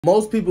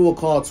Most people will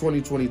call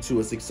 2022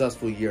 a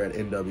successful year at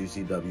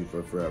NWCW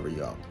for Forever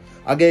Young.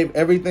 I gave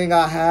everything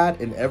I had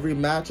in every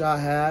match I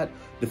had,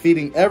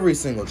 defeating every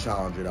single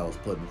challenger that was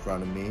put in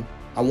front of me.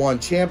 I won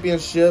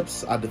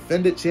championships, I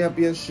defended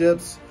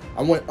championships,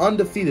 I went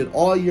undefeated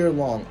all year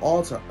long,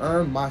 all to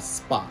earn my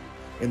spot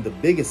in the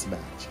biggest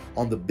match,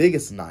 on the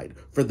biggest night,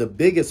 for the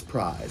biggest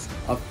prize,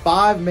 a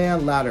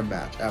 5-man ladder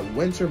match at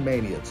Winter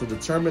Mania to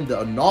determine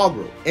the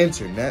inaugural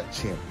Internet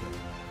Champion.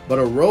 But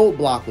a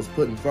roadblock was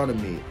put in front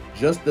of me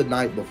just the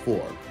night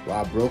before, where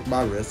I broke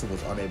my wrist and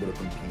was unable to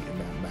compete in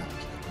that match.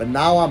 But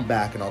now I'm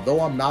back, and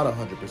although I'm not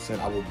 100%,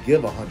 I will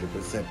give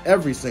 100%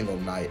 every single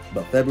night.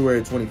 But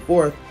February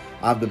 24th,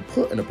 I've been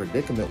put in a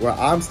predicament where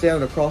I'm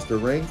standing across the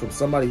ring from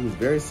somebody who's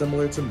very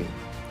similar to me.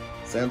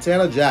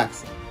 Santana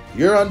Jackson,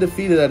 you're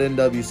undefeated at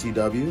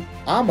NWCW,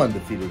 I'm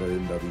undefeated at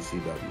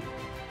NWCW.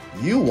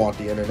 You want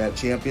the Internet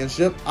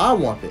Championship, I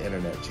want the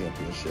Internet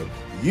Championship.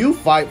 You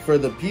fight for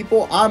the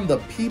people, I'm the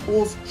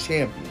people's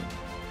champion.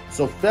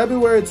 So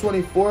February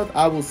 24th,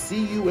 I will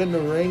see you in the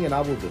ring and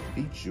I will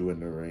defeat you in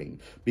the ring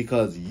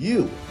because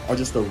you are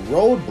just a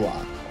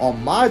roadblock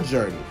on my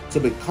journey to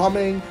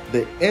becoming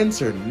the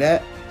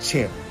Internet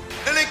Champion.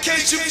 And in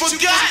case you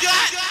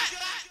forgot